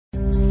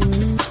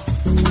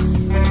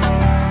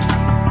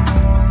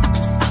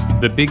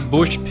The big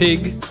bush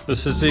pig, the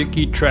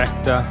Suzuki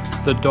tractor,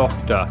 the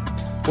doctor.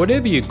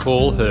 Whatever you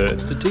call her,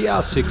 the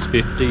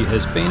DR650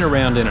 has been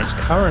around in its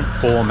current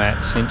format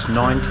since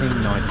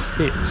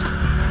 1996.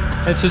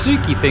 And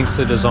Suzuki thinks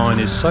the design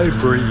is so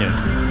brilliant,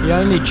 the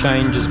only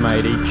changes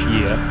made each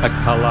year are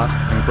colour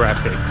and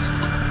graphics.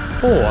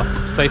 Or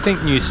they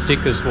think new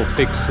stickers will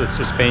fix the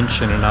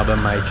suspension and other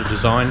major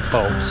design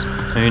faults.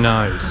 Who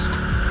knows?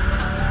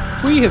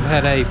 We have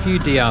had a few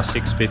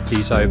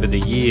DR650s over the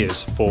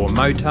years for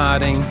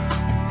motarding,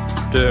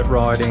 dirt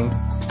riding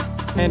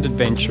and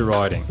adventure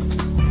riding.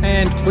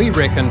 And we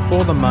reckon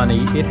for the money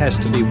it has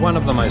to be one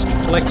of the most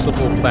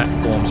flexible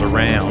platforms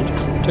around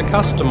to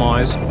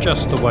customise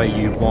just the way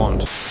you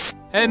want.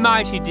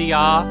 Almighty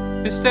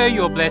DR, bestow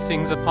your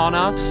blessings upon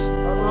us.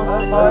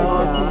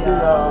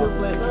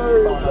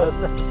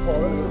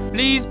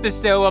 Please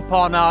bestow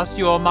upon us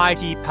your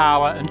mighty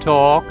power and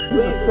torque.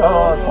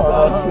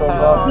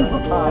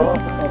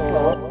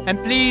 And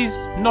please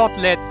not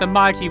let the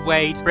mighty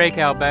weight break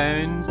our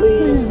bones.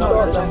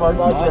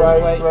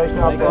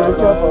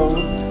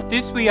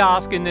 This we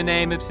ask in the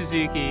name of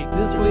Suzuki.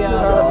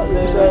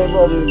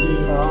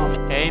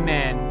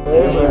 Amen.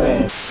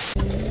 Amen.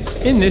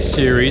 In this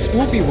series,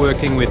 we'll be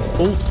working with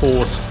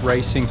full-force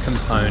racing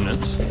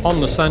components on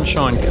the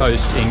Sunshine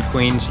Coast in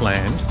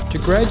Queensland to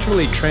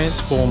gradually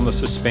transform the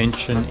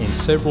suspension in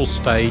several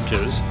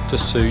stages to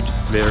suit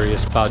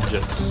various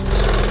budgets.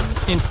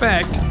 In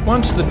fact,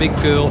 once the big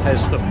girl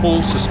has the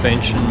full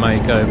suspension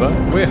makeover,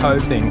 we're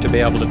hoping to be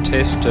able to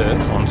test her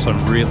on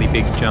some really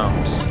big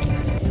jumps.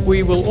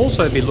 We will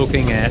also be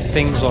looking at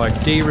things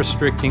like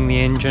de-restricting the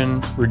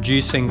engine,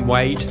 reducing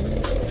weight,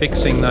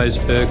 fixing those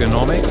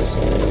ergonomics,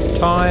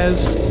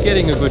 tyres,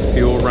 getting a good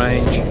fuel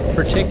range,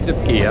 protective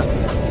gear,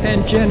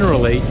 and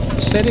generally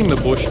setting the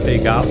bush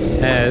pig up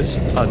as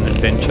an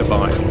adventure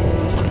bike.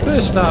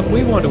 First up,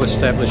 we want to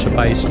establish a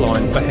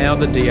baseline for how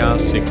the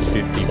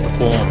DR650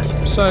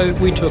 performs, so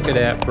we took it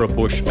out for a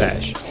bush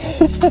bash.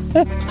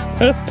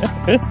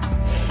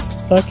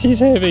 Like she's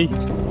heavy.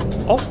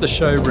 Off the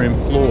showroom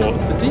floor,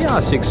 the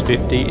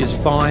DR650 is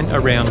fine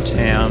around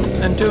town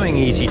and doing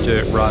easy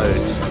dirt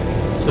roads.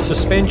 The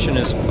suspension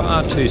is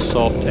far too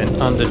soft and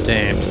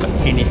underdamped for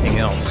anything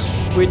else,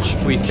 which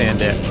we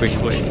found out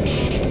quickly.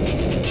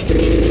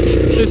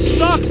 The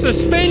stock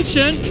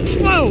suspension,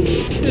 whoa,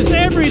 is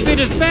every bit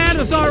as bad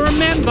as I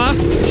remember.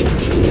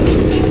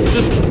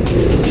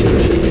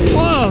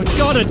 Oh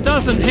God, it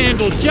doesn't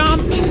handle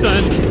jumps,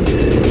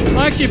 and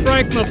I actually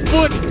broke my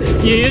foot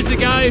years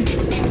ago,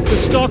 the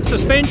stock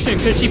suspension,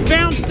 because she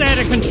bounced out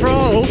of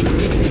control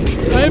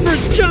over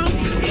a jump.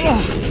 Oh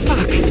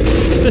fuck,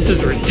 this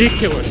is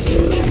ridiculous.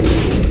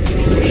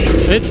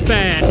 It's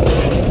bad.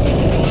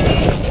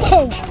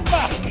 Oh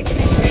fuck,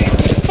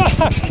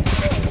 fuck.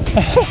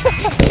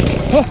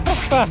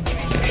 Fuck.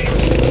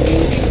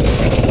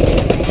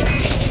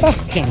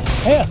 Fucking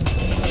hell.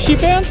 She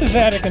bounces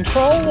out of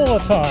control all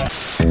the time.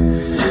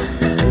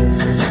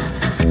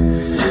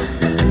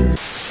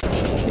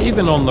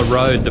 Even on the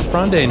road, the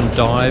front end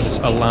dives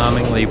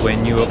alarmingly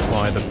when you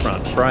apply the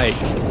front brake.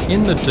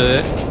 In the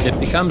dirt, it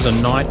becomes a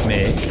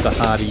nightmare the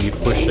harder you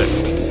push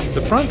it.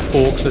 The front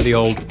forks are the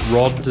old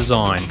rod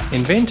design,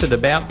 invented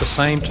about the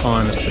same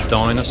time as the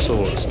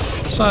dinosaurs.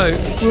 So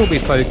we'll be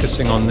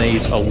focusing on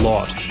these a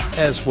lot,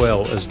 as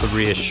well as the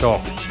rear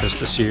shock as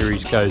the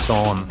series goes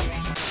on.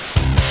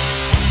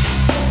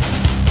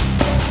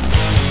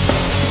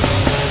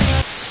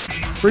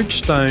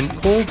 Bridgestone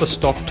called the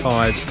stock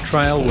tyres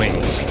trail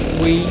wings.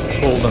 We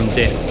call them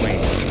death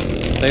wings.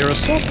 They are a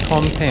soft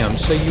compound,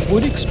 so you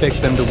would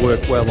expect them to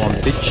work well on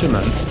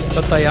bitumen,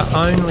 but they are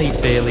only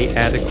barely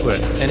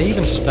adequate and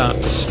even start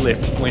to slip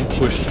when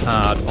pushed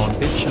hard on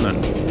bitumen.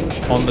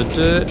 On the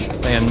dirt,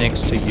 they are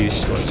next to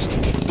useless.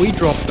 We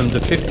dropped them to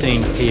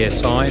 15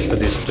 psi for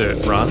this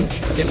dirt run.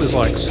 It was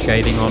like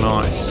skating on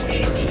ice.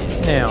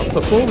 Now,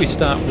 before we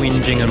start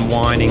whinging and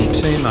whining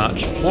too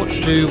much, what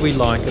do we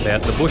like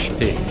about the bush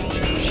pig?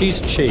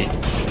 She's cheap,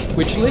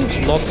 which leaves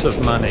lots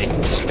of money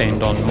to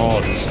spend on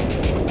mods.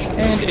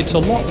 And it's a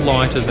lot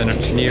lighter than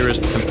its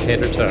nearest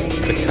competitor,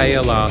 the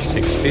KLR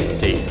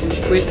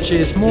 650, which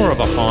is more of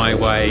a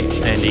highway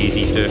and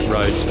easy dirt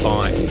roads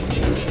bike.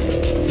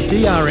 The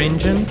DR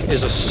engine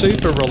is a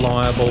super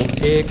reliable,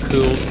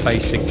 air-cooled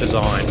basic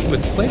design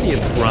with plenty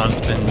of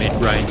grunt and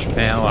mid-range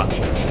power,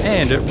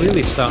 and it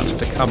really starts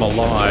to come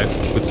alive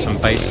with some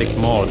basic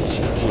mods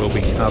we'll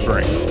be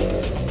covering.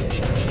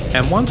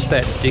 And once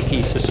that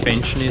dicky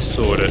suspension is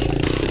sorted,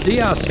 the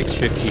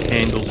DR650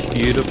 handles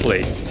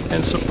beautifully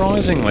and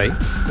surprisingly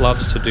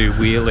loves to do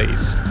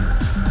wheelies.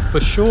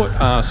 For short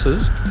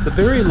arses, the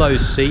very low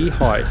C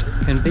height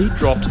can be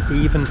dropped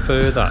even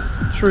further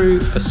through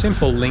a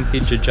simple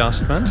linkage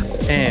adjustment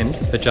and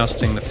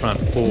adjusting the front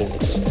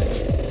forks.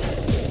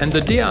 And the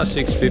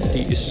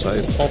DR650 is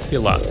so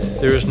popular,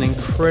 there is an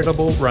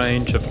incredible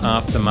range of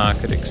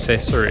aftermarket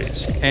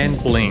accessories and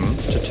bling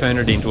to turn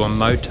it into a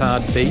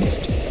motard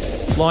beast,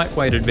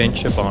 lightweight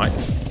adventure bike,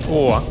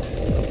 or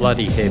a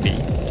bloody heavy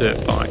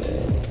dirt bike.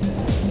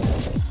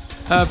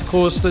 Of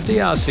course, the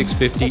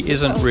DR650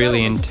 isn't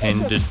really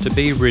intended to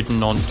be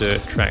ridden on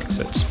dirt tracks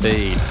at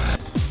speed,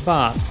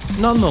 but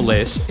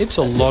nonetheless, it's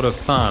a lot of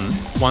fun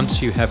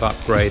once you have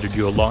upgraded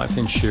your life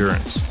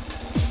insurance.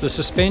 The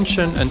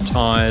suspension and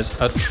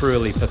tyres are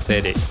truly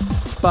pathetic,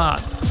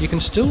 but you can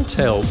still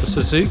tell the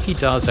Suzuki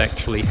does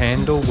actually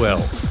handle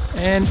well,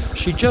 and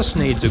she just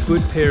needs a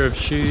good pair of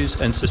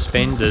shoes and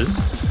suspenders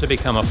to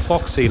become a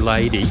foxy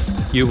lady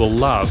you will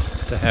love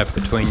to have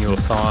between your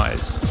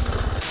thighs.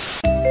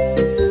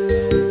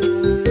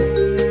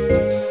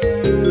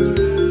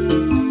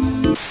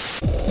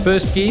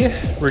 First gear,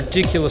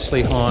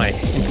 ridiculously high.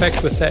 In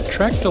fact, with that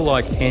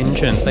tractor-like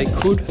engine, they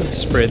could have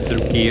spread the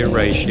gear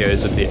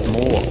ratios a bit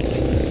more.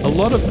 A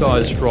lot of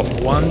guys drop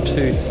one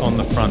tooth on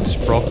the front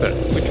sprocket,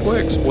 which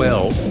works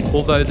well,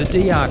 although the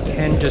DR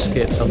can just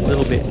get a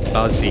little bit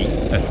buzzy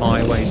at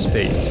highway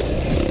speeds.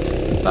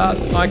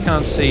 But I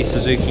can't see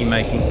Suzuki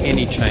making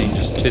any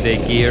changes to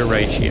their gear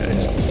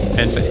ratios,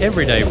 and for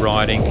everyday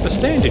riding, the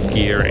standard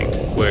gearing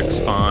works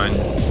fine.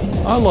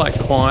 I like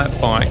quiet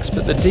bikes,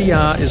 but the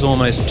DR is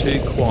almost too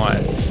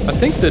quiet. I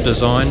think the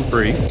design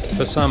brief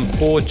for some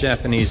poor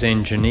Japanese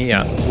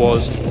engineer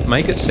was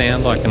make it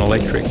sound like an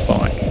electric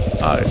bike.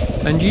 Oh,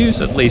 and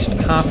use at least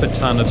half a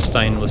tonne of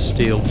stainless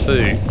steel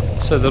too,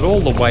 so that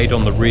all the weight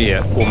on the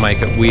rear will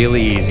make it wheelie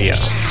easier.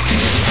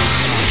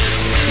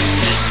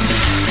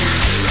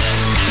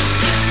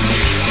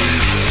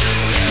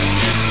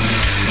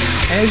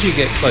 As you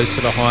get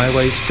closer to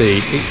highway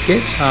speed, it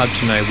gets hard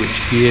to know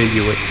which gear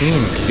you are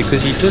in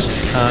because you just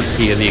can't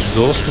hear the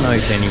exhaust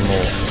note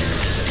anymore.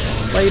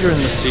 Later in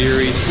the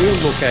series, we'll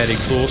look at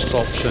exhaust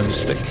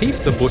options that keep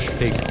the bush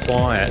pig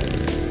quiet,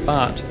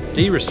 but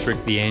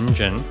de-restrict the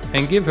engine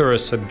and give her a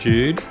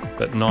subdued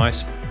but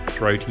nice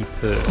throaty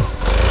purr.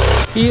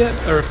 Here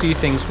are a few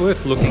things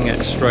worth looking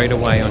at straight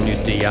away on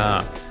your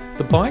DR.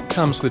 The bike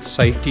comes with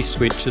safety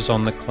switches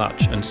on the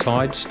clutch and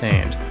side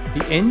stand.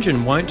 The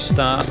engine won't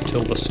start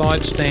till the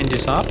side stand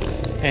is up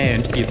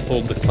and you've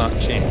pulled the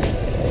clutch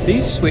in.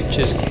 These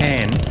switches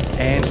can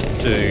and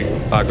do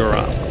bugger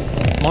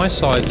up. My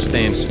side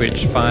stand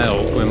switch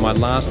failed when my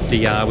last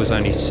DR was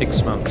only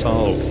 6 months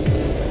old.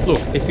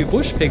 Look, if your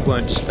bush pig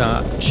won't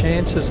start,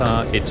 chances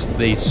are it's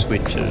these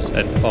switches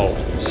at fault,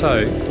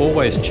 so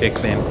always check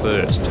them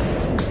first.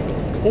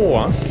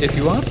 Or, if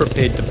you are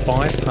prepared to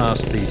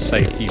bypass these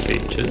safety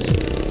features,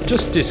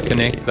 just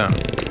disconnect them.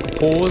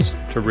 Pause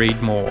to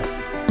read more.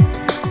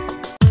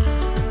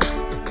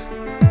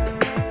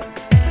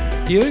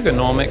 The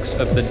ergonomics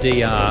of the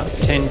DR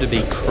tend to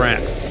be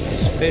crap,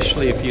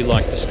 especially if you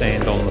like to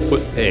stand on the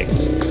foot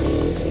pegs,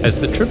 as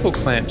the triple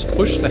clamps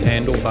push the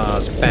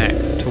handlebars back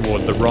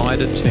toward the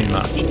rider too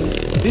much.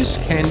 This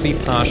can be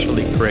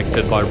partially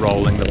corrected by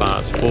rolling the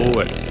bars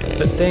forward,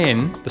 but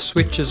then the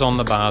switches on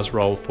the bars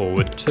roll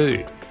forward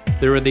too.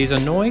 There are these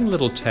annoying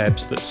little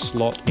tabs that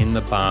slot in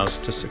the bars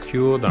to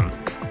secure them.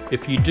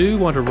 If you do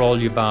want to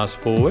roll your bars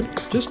forward,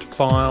 just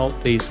file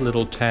these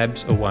little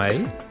tabs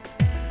away,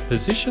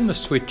 position the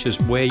switches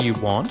where you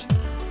want,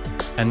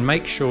 and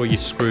make sure you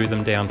screw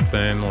them down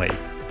firmly.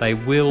 They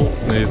will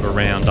move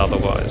around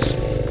otherwise.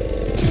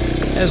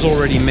 As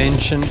already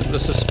mentioned, the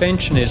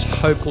suspension is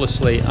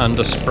hopelessly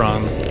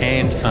undersprung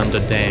and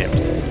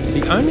underdamped.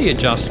 The only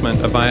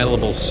adjustment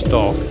available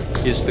stock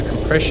is the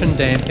compression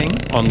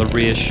damping on the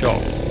rear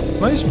shock.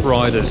 Most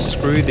riders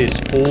screw this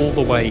all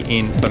the way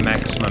in for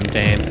maximum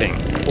damping,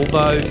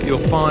 although you'll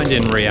find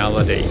in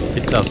reality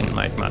it doesn't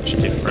make much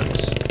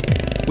difference.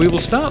 We will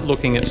start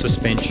looking at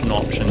suspension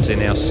options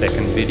in our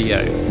second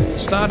video,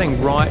 starting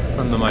right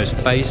from the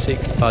most basic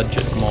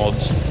budget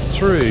mods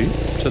through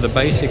to the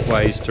basic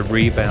ways to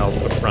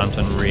revalve the front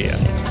and rear.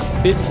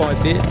 Bit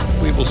by bit,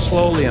 we will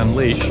slowly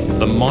unleash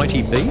the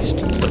mighty beast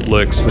that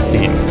lurks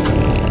within.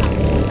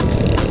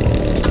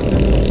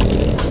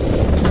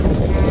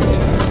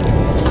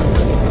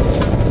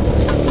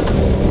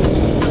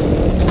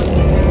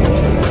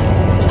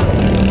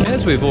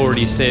 As we've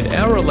already said,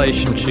 our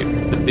relationship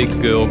with the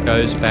big girl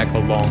goes back a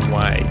long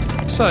way,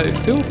 so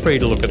feel free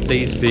to look at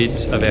these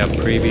vids of our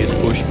previous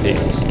bush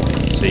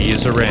pigs. See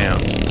yous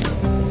around.